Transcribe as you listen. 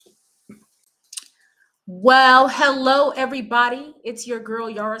Well, hello everybody. It's your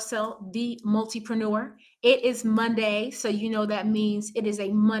girl Yaracel, the multipreneur. It is Monday, so you know that means it is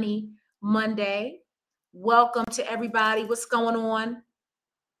a money Monday. Welcome to everybody. What's going on?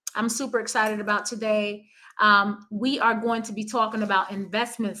 I'm super excited about today. We are going to be talking about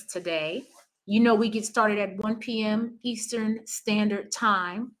investments today. You know, we get started at 1 p.m. Eastern Standard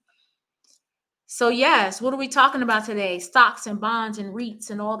Time. So, yes, what are we talking about today? Stocks and bonds and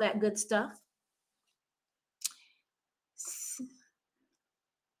REITs and all that good stuff.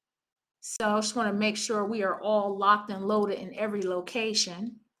 So I just want to make sure we are all locked and loaded in every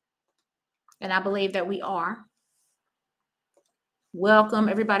location. And I believe that we are. Welcome,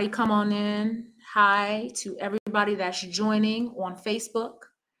 everybody. Come on in. Hi to everybody that's joining on Facebook.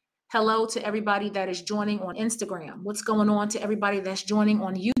 Hello to everybody that is joining on Instagram. What's going on to everybody that's joining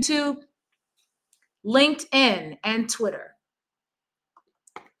on YouTube, LinkedIn, and Twitter?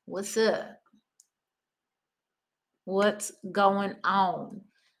 What's up? What's going on?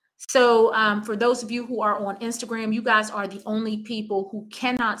 So for those of you who are on Instagram, you guys are the only people who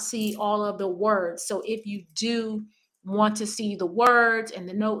cannot see all of the words. So if you do want to see the words and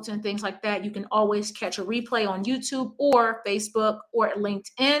the notes and things like that, you can always catch a replay on YouTube or Facebook or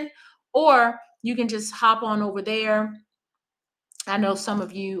LinkedIn, or you can just hop on over there. I know some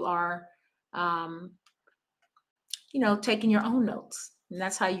of you are, taking your own notes, and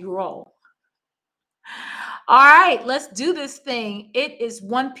that's how you roll. All right, let's do this thing. It is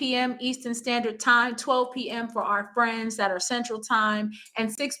 1 p.m. Eastern Standard Time, 12 p.m. for our friends that are Central Time, and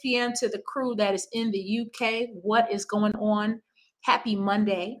 6 p.m. to the crew that is in the UK. What is going on? Happy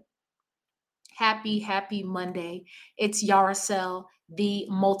Monday. Happy Monday. It's Yaracel, the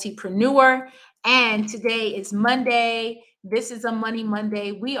multipreneur, and today is Monday. This is a Money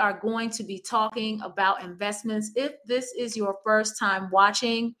Monday. We are going to be talking about investments. If this is your first time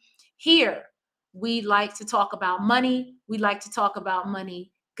watching here, we like to talk about money. We like to talk about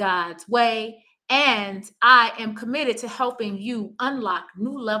money God's way. And I am committed to helping you unlock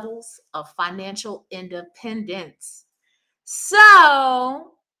new levels of financial independence.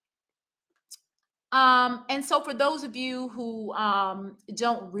 And so for those of you who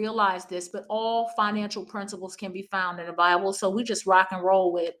don't realize this, but all financial principles can be found in the Bible. So we just rock and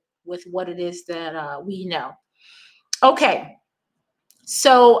roll with what it is that we know. Okay.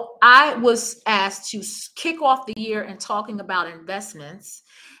 So I was asked to kick off the year and talking about investments.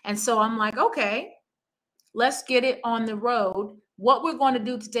 And so I'm like, okay, let's get it on the road. What we're going to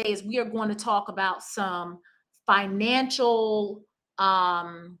do today is we are going to talk about some financial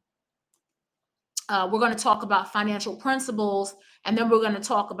we're going to talk about financial principles, and then we're going to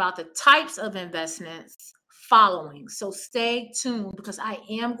talk about the types of investments following. So stay tuned because I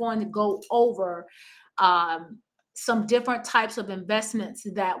am going to go over some different types of investments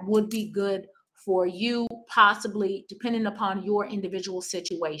that would be good for you, possibly depending upon your individual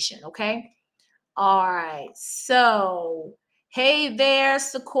situation. Okay. All right. So, hey there,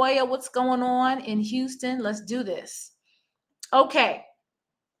 Sequoia. What's going on in Houston? Let's do this. Okay.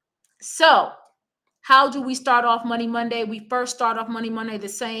 So, how do we start off Money Monday? We first start off Money Monday the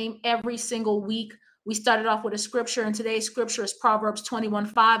same every single week. We started off with a scripture, and today's scripture is Proverbs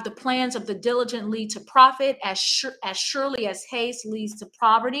 21:5. The plans of the diligent lead to profit, as surely as haste leads to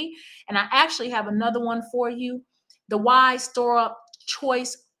poverty. And I actually have another one for you. The wise store up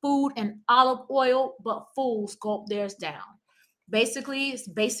choice food and olive oil, but fools gulp theirs down. Basically, it's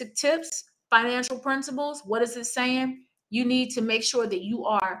basic tips, financial principles. What is it saying? You need to make sure that you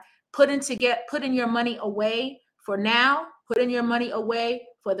are putting your money away for now, putting your money away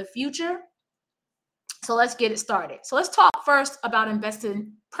for the future. So let's get it started. So let's talk first about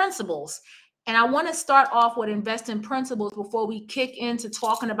investing principles. And I want to start off with investing principles before we kick into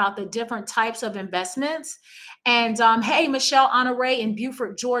talking about the different types of investments. And hey, Michelle Honore in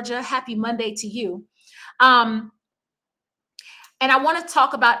Beaufort, Georgia, happy Monday to you. And I want to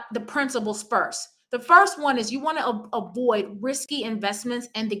talk about the principles first. The first one is you want to avoid risky investments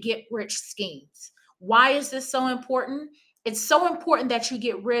and the get rich schemes. Why is this so important? It's so important that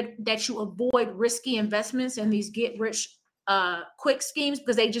you avoid risky investments and these get rich quick schemes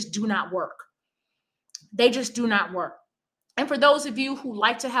because they just do not work. They just do not work. And for those of you who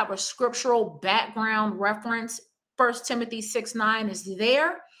like to have a scriptural background reference, 1 Timothy 6:9 is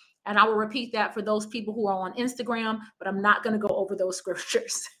there. And I will repeat that for those people who are on Instagram, but I'm not going to go over those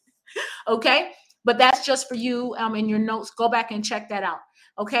scriptures. Okay. But that's just for you in your notes. Go back and check that out.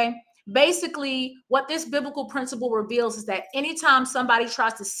 Okay. Basically, what this biblical principle reveals is that anytime somebody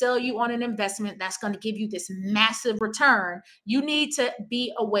tries to sell you on an investment that's going to give you this massive return, you need to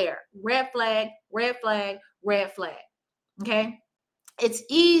be aware. Red flag, red flag, red flag. Okay. It's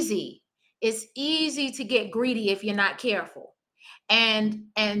easy. It's easy to get greedy if you're not careful. And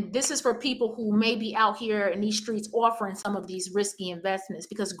this is for people who may be out here in these streets offering some of these risky investments,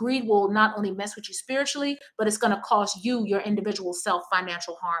 because greed will not only mess with you spiritually, but it's going to cause you, your individual self,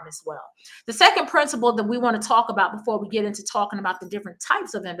 financial harm as well. The second principle that we want to talk about before we get into talking about the different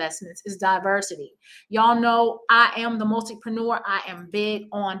types of investments is diversity. Y'all know I am the multipreneur. I am big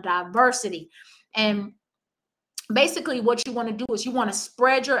on diversity. And basically what you want to do is you want to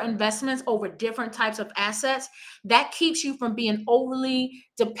spread your investments over different types of assets. That keeps you from being overly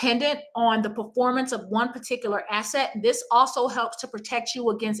dependent on the performance of one particular asset. This also helps to protect you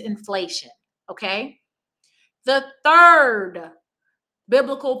against inflation. Okay. The third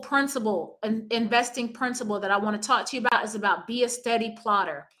biblical principle, an investing principle that I want to talk to you about is about be a steady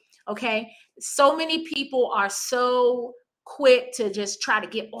plotter. Okay. So many people are so quick to just try to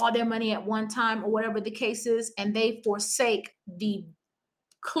get all their money at one time or whatever the case is, and they forsake the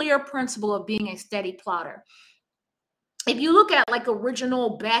clear principle of being a steady plotter. If you look at like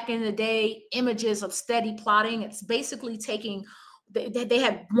original back in the day images of steady plotting, it's basically taking, they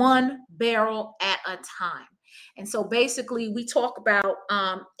had one barrel at a time. And so basically we talk about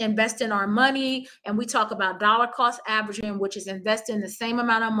investing our money, and we talk about dollar cost averaging, which is investing the same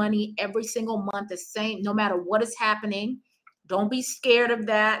amount of money every single month, the same, no matter what is happening. Don't be scared of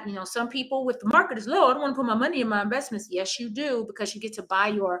that. You know, some people, with the market is low, I don't want to put my money in my investments. Yes, you do, because you get to buy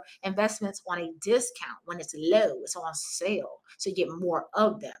your investments on a discount when it's low, it's on sale. So you get more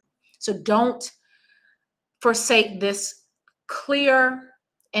of them. So don't forsake this clear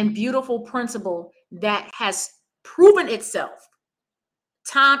and beautiful principle that has proven itself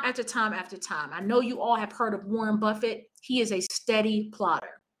time after time after time. I know you all have heard of Warren Buffett. He is a steady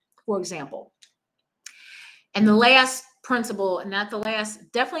plotter, for example. And the last principle, and not the last,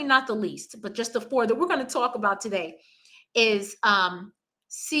 definitely not the least, but just the four that we're going to talk about today is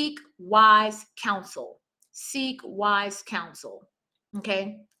seek wise counsel. Seek wise counsel.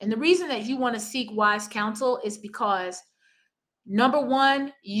 Okay. And the reason that you want to seek wise counsel is because, number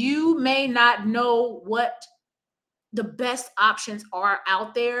one, you may not know what the best options are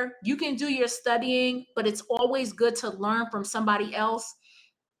out there. You can do your studying, but it's always good to learn from somebody else.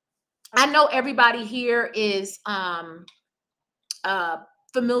 I know everybody here is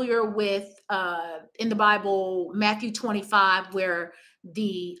familiar with in the Bible, Matthew 25, where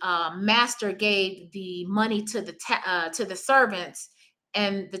the master gave the money to the servants,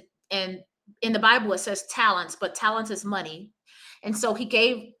 and in the Bible it says talents, but talents is money. And so he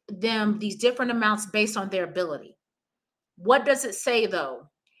gave them these different amounts based on their ability. What does it say though?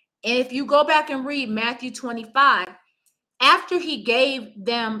 And if you go back and read Matthew 25, after he gave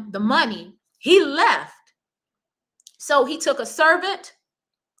them the money, he left. So he took a servant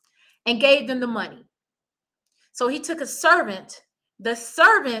and gave them the money. So he took a servant. The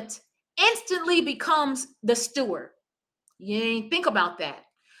servant instantly becomes the steward. You ain't think about that.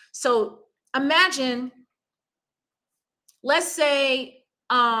 So imagine, let's say,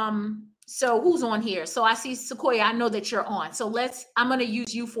 so who's on here? So I see Sequoia, I know that you're on. So I'm going to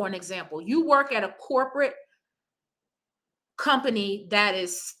use you for an example. You work at a corporate company that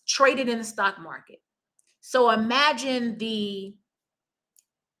is traded in the stock market. So imagine the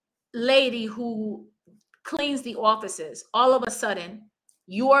lady who cleans the offices. All of a sudden,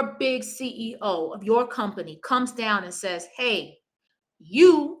 your big CEO of your company comes down and says, hey,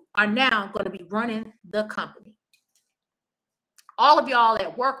 you are now going to be running the company. All of y'all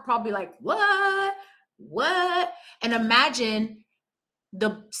at work probably like, what? And imagine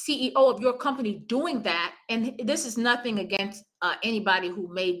the CEO of your company doing that. And this is nothing against anybody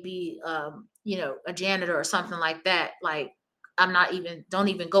who may be, a janitor or something like that. Like, don't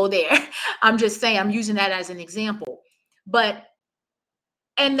even go there. I'm just saying, I'm using that as an example.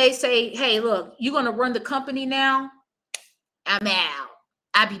 And they say, hey, look, you're going to run the company now. I'm out.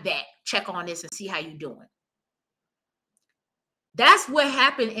 I'll be back. Check on this and see how you're doing. That's what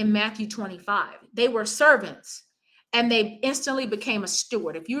happened in Matthew 25. They were servants and they instantly became a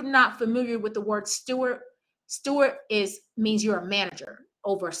steward. If you're not familiar with the word steward means you're a manager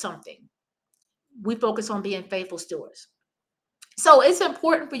over something. We focus on being faithful stewards. So it's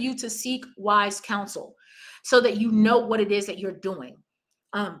important for you to seek wise counsel so that you know what it is that you're doing.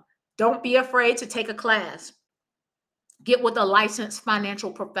 Don't be afraid to take a class. Get with a licensed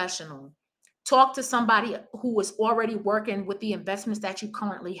financial professional. Talk to somebody who is already working with the investments that you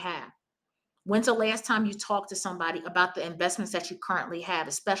currently have. When's the last time you talked to somebody about the investments that you currently have,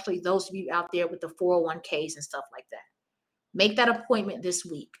 especially those of you out there with the 401ks and stuff like that? Make that appointment this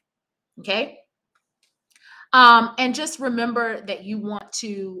week. Okay. And just remember that you want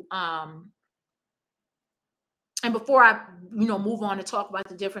to And before I, move on to talk about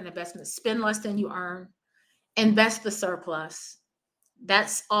the different investments, spend less than you earn, invest the surplus.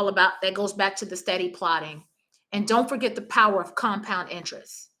 That's all about, that goes back to the steady plotting. And don't forget the power of compound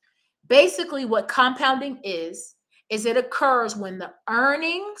interest. Basically, what compounding is it occurs when the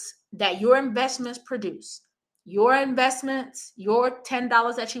earnings that your investments produce, your investments, your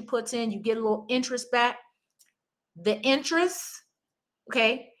 $10 that you put in, you get a little interest back. The interest,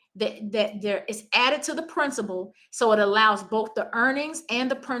 okay, that there is added to the principal, so it allows both the earnings and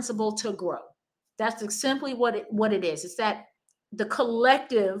the principal to grow. That's simply what it is. It's that the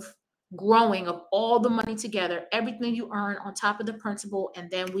collective growing of all the money together, everything you earn on top of the principal, and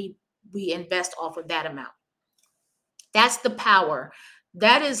then we invest off of that amount. That's the power.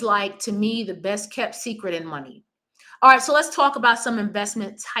 That is, like, to me, the best kept secret in money. All right, so let's talk about some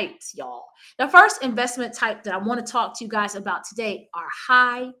investment types, y'all. The first investment type that I want to talk to you guys about today are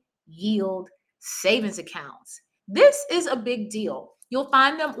high yield savings accounts. This is a big deal. You'll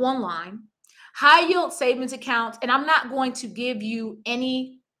find them online. High yield savings accounts, and I'm not going to give you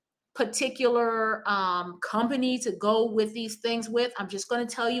any particular company to go with these things with. I'm just going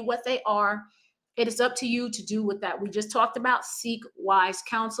to tell you what they are. It is up to you to do with that. We just talked about seek wise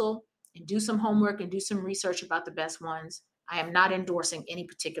counsel and do some homework and do some research about the best ones. I am not endorsing any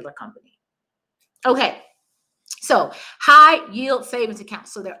particular company. Okay, so high yield savings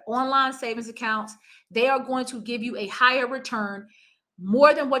accounts. So they're online savings accounts. They are going to give you a higher return,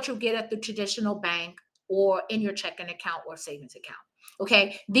 more than what you'll get at the traditional bank or in your checking account or savings account.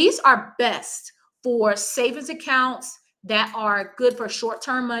 Okay, these are best for savings accounts that are good for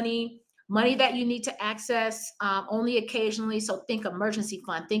short-term money that you need to access only occasionally. So think emergency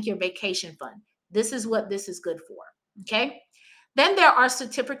fund, think your vacation fund. This is what this is good for. Okay, then there are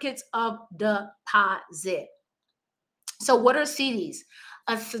certificates of deposit. So what are CDs?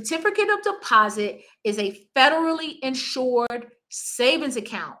 A certificate of deposit is a federally insured savings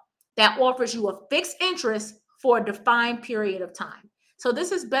account that offers you a fixed interest for a defined period of time. So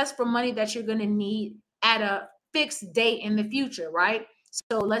this is best for money that you're going to need at a fixed date in the future, right?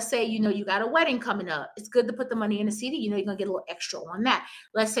 So let's say, you got a wedding coming up. It's good to put the money in a CD. You're going to get a little extra on that.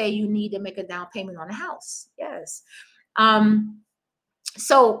 Let's say you need to make a down payment on a house. Yes.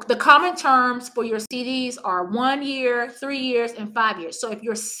 So the common terms for your CDs are 1 year, 3 years, and 5 years. So if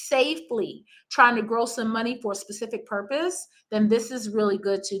you're safely trying to grow some money for a specific purpose, then this is really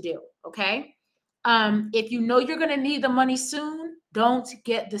good to do. Okay. If you know you're going to need the money soon, don't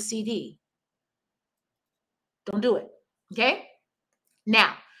get the CD. Don't do it. Okay.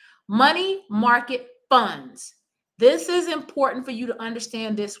 Now, money market funds. This is important for you to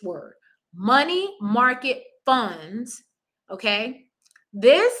understand this word. Money market funds. Okay.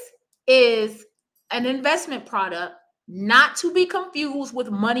 This is an investment product, not to be confused with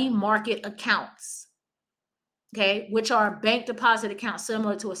money market accounts, okay, which are bank deposit accounts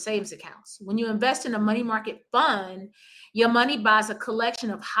similar to a savings account. When you invest in a money market fund, your money buys a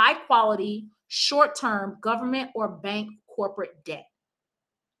collection of high quality, short-term government or bank corporate debt.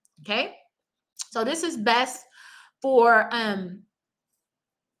 Okay, so this is best for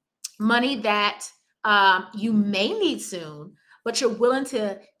money that you may need soon, but you're willing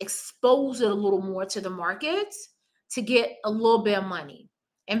to expose it a little more to the markets to get a little bit of money.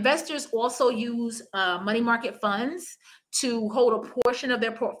 Investors also use money market funds to hold a portion of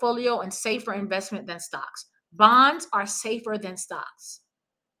their portfolio in safer investment than stocks. Bonds are safer than stocks.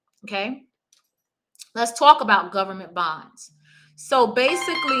 Okay, let's talk about government bonds. So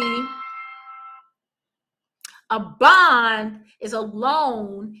basically, a bond is a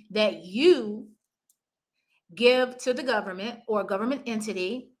loan that you give to the government or a government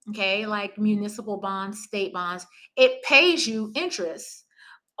entity, okay, like municipal bonds, state bonds. It pays you interest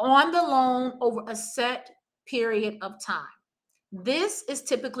on the loan over a set period of time. This is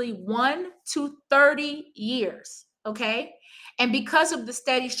typically 1 to 30 years, okay? And because of the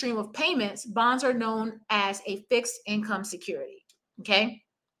steady stream of payments, bonds are known as a fixed income security, okay?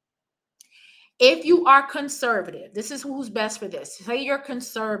 If you are conservative, this is who's best for this. Say you're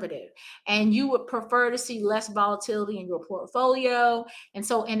conservative and you would prefer to see less volatility in your portfolio. And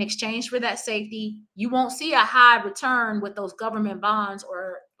so in exchange for that safety, you won't see a high return with those government bonds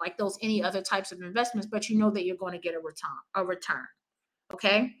or like those any other types of investments, but you know that you're going to get a return.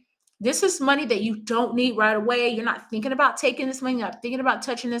 Okay. This is money that you don't need right away. You're not thinking about taking this money, you're not thinking about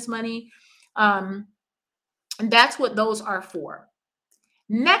touching this money. And that's what those are for.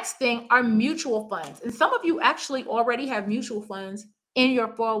 Next thing are mutual funds. And some of you actually already have mutual funds in your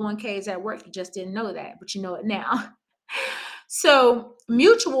 401ks at work. You just didn't know that, but you know it now. So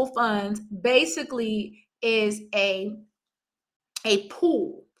mutual funds basically is a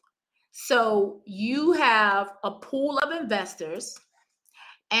pool So you have a pool of investors,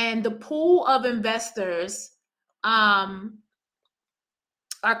 and the pool of investors um,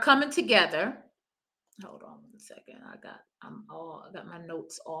 are coming together. Hold on 1 second. I got my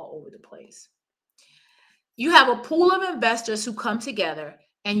notes all over the place. You have a pool of investors who come together,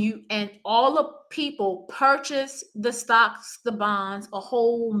 and all the people purchase the stocks, the bonds, a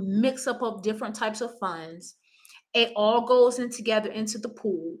whole mix up of different types of funds. It all goes in together into the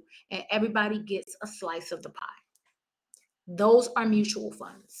pool, and everybody gets a slice of the pie. Those are mutual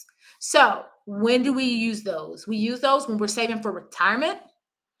funds. So when do we use those? We use those when we're saving for retirement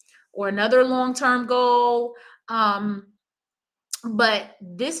or another long-term goal. But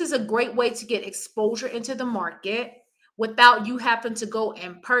this is a great way to get exposure into the market without you having to go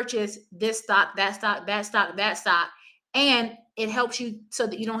and purchase this stock, that stock, that stock, that stock. And it helps you so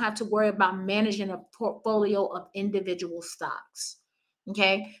that you don't have to worry about managing a portfolio of individual stocks.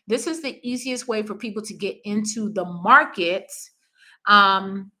 Okay. This is the easiest way for people to get into the markets.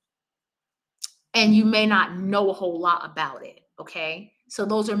 Um, and you may not know a whole lot about it. Okay. So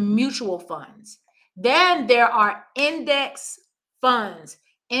those are mutual funds. Then there are index funds.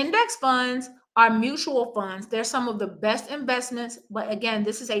 Index funds are mutual funds. They're some of the best investments, but again,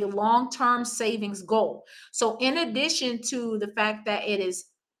 this is a long-term savings goal. So in addition to the fact that it is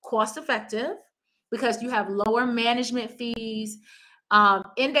cost effective because you have lower management fees,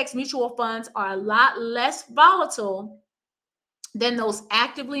 index mutual funds are a lot less volatile than those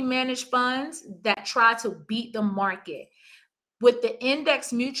actively managed funds that try to beat the market. With the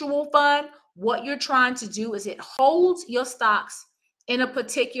index mutual fund, what you're trying to do is it holds your stocks in a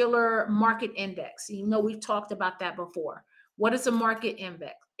particular market index. You know, we've talked about that before. What is a market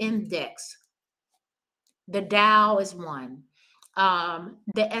index? The Dow is one.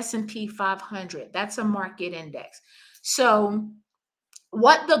 The S&P 500, that's a market index. So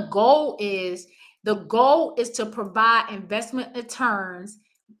what the goal is to provide investment returns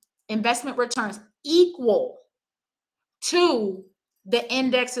equal to the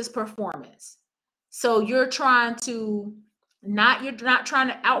index's performance. So you're trying to you're not trying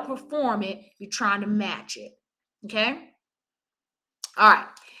to outperform it, you're trying to match it. Okay? All right.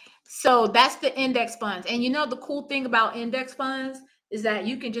 So that's the index funds. And you know the cool thing about index funds is that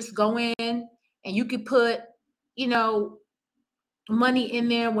you can just go in and you can put, you know, money in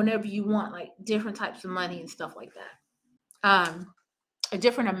there whenever you want, like different types of money and stuff like that.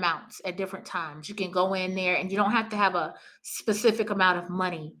 Different amounts at different times. You can go in there and you don't have to have a specific amount of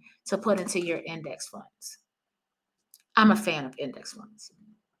money to put into your index funds. I'm a fan of index funds.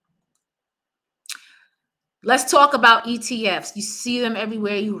 Let's talk about ETFs. You see them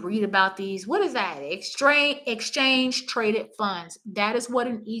everywhere. You read about these. What is that? Exchange traded funds. That is what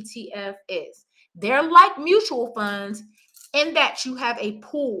an ETF is. They're like mutual funds in that you have a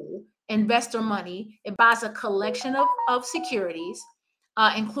pool, investor money. It buys a collection of securities,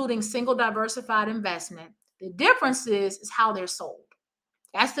 including single diversified investment. The difference is how they're sold.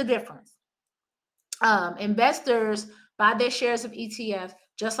 That's the difference. Investors buy their shares of ETF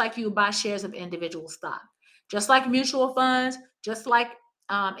just like you buy shares of individual stock. Just like mutual funds, just like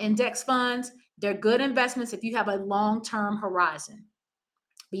index funds, they're good investments if you have a long-term horizon.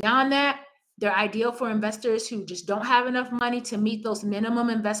 Beyond that, they're ideal for investors who just don't have enough money to meet those minimum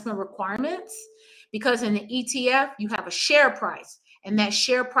investment requirements, because in the ETF, you have a share price, and that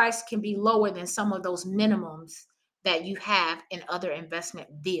share price can be lower than some of those minimums that you have in other investment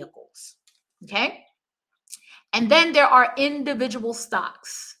vehicles. Okay? And then there are individual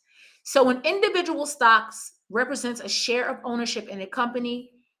stocks. So when individual stocks represents a share of ownership in a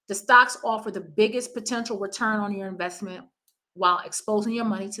company, the stocks offer the biggest potential return on your investment while exposing your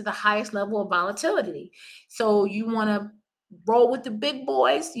money to the highest level of volatility. So you want to roll with the big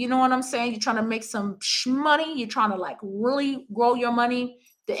boys, you know what I'm saying? You're trying to make some money, you're trying to like really grow your money.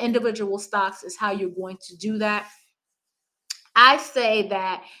 The individual stocks is how you're going to do that. I say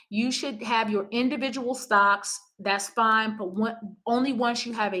that you should have your individual stocks. That's fine, but only once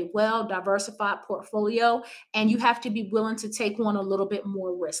you have a well-diversified portfolio, and you have to be willing to take on a little bit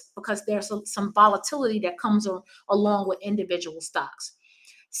more risk because there's some volatility that comes along with individual stocks.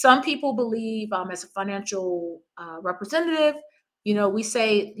 Some people believe, as a financial representative, you know, we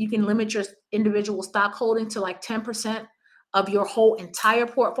say you can limit your individual stock holding to like 10% of your whole entire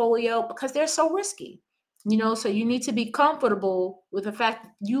portfolio because they're so risky. You know, so you need to be comfortable with the fact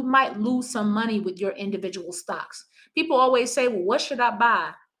that you might lose some money with your individual stocks. People always say, well, what should I buy?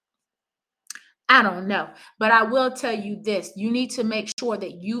 I don't know. But I will tell you this. You need to make sure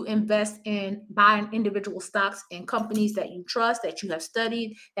that you invest in buying individual stocks in companies that you trust, that you have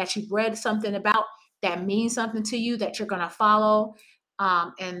studied, that you've read something about, that means something to you, that you're going to follow.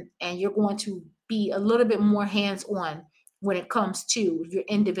 and you're going to be a little bit more hands-on when it comes to your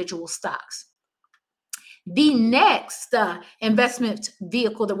individual stocks. The next investment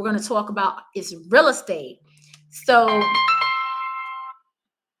vehicle that we're going to talk about is real estate. So,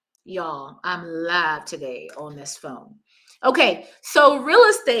 y'all, I'm live today on this phone. Okay, so real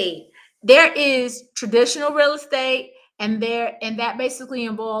estate, there is traditional real estate, and that basically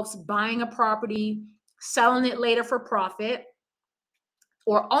involves buying a property, selling it later for profit,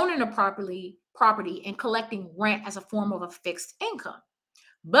 or owning a property and collecting rent as a form of a fixed income.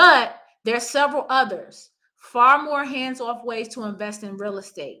 But there are several others, far more hands-off ways to invest in real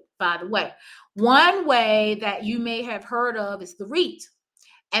estate, by the way. One way that you may have heard of is the REIT.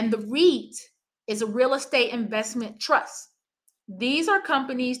 And the REIT is a real estate investment trust. These are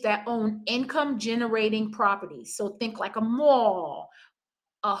companies that own income generating properties. So think like a mall,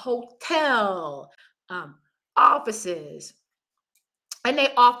 a hotel, offices, and they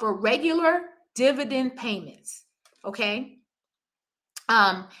offer regular dividend payments. Okay.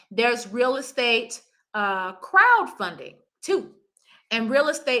 There's real estate crowdfunding too. And real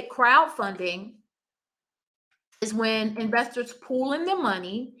estate crowdfunding is when investors pool in their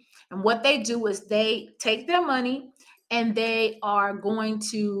money. And what they do is they take their money and they are going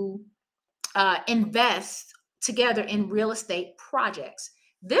to invest together in real estate projects.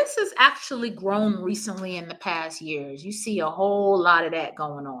 This has actually grown recently in the past years. You see a whole lot of that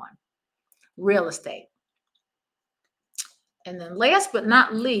going on. Real estate. And then last but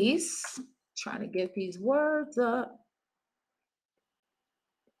not least, trying to get these words up.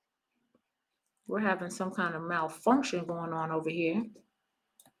 We're having some kind of malfunction going on over here.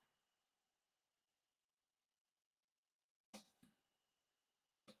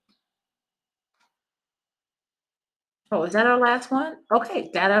 Oh, is that our last one? Okay,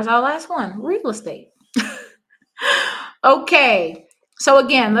 that is our last one, real estate. Okay, so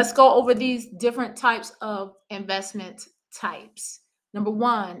again, let's go over these different types of investment types. Number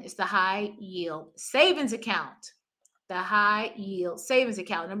one is the high yield savings account. The high yield savings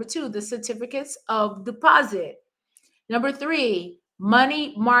account. Number two, the certificates of deposit. Number three,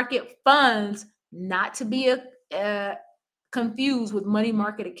 money market funds, not to be confused with money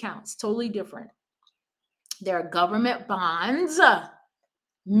market accounts, totally different. There are government bonds,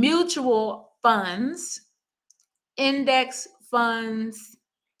 mutual funds, index funds,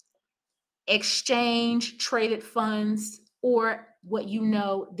 exchange traded funds, or what you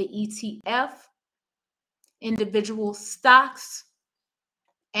know, the ETF, individual stocks,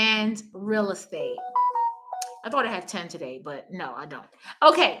 and real estate. I thought I had 10 today, but no, I don't.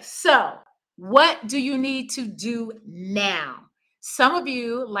 Okay, so what do you need to do now? Some of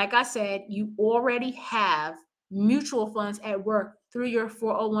you, like I said, you already have mutual funds at work through your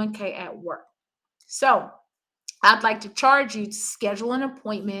 401k at work. So I'd like to charge you to schedule an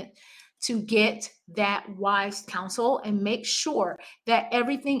appointment to get that wise counsel and make sure that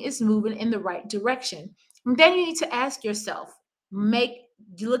everything is moving in the right direction. And then you need to ask yourself,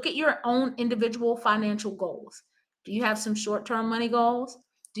 look at your own individual financial goals. Do you have some short-term money goals?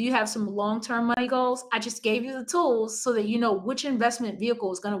 Do you have some long-term money goals? I just gave you the tools so that you know which investment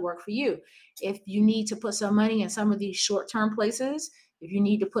vehicle is going to work for you. If you need to put some money in some of these short-term places, if you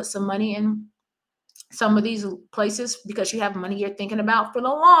need to put some money in some of these places because you have money you're thinking about for the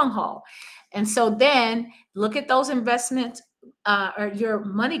long haul. And so then look at those investment or your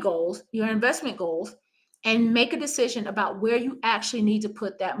money goals, your investment goals, and make a decision about where you actually need to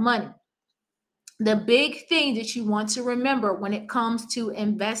put that money. The big thing that you want to remember when it comes to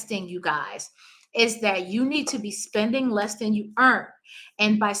investing, you guys, is that you need to be spending less than you earn.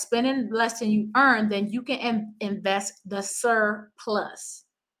 And by spending less than you earn, then you can invest the surplus.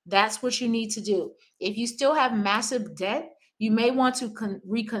 That's what you need to do. If you still have massive debt, you may want to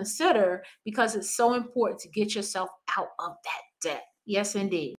reconsider because it's so important to get yourself out of that debt. Yes,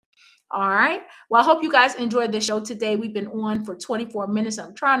 indeed. All right. Well, I hope you guys enjoyed the show today. We've been on for 24 minutes.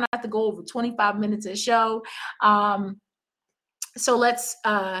 I'm trying not to go over 25 minutes a show. So let's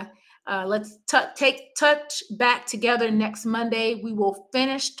touch back together next Monday. We will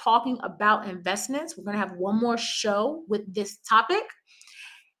finish talking about investments. We're going to have one more show with this topic.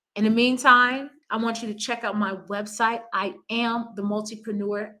 In the meantime, I want you to check out my website,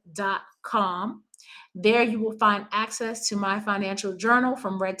 iamthemultipreneur.com. There you will find access to my financial journal,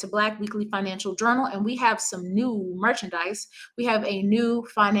 From Red to Black Weekly Financial Journal, and we have some new merchandise. We have a new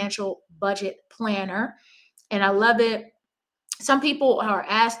financial budget planner, and I love it. Some people are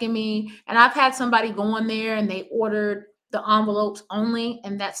asking me, and I've had somebody go on there and they ordered the envelopes only,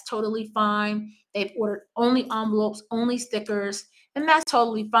 and that's totally fine. They've ordered only envelopes, only stickers, and that's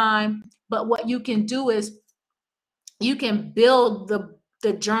totally fine. But what you can do is you can build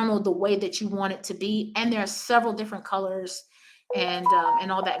the journal the way that you want it to be. And there are several different colors and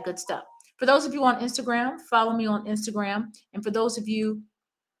all that good stuff. For those of you on Instagram, follow me on Instagram. And for those of you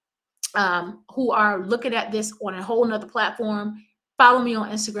who are looking at this on a whole nother platform, follow me on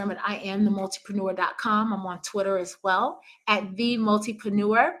Instagram at IamTheMultipreneur.com. I'm on Twitter as well at The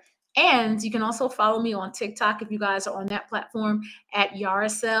Multipreneur. And you can also follow me on TikTok if you guys are on that platform at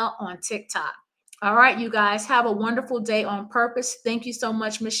Yaracel on TikTok. All right, you guys have a wonderful day on purpose. Thank you so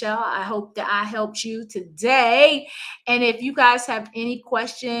much, Michelle. I hope that I helped you today. And if you guys have any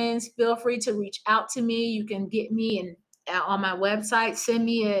questions, feel free to reach out to me. You can get me on my website, send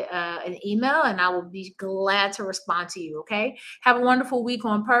me an email, and I will be glad to respond to you. Okay. Have a wonderful week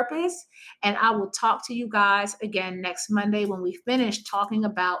on purpose. And I will talk to you guys again next Monday when we finish talking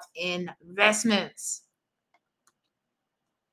about investments.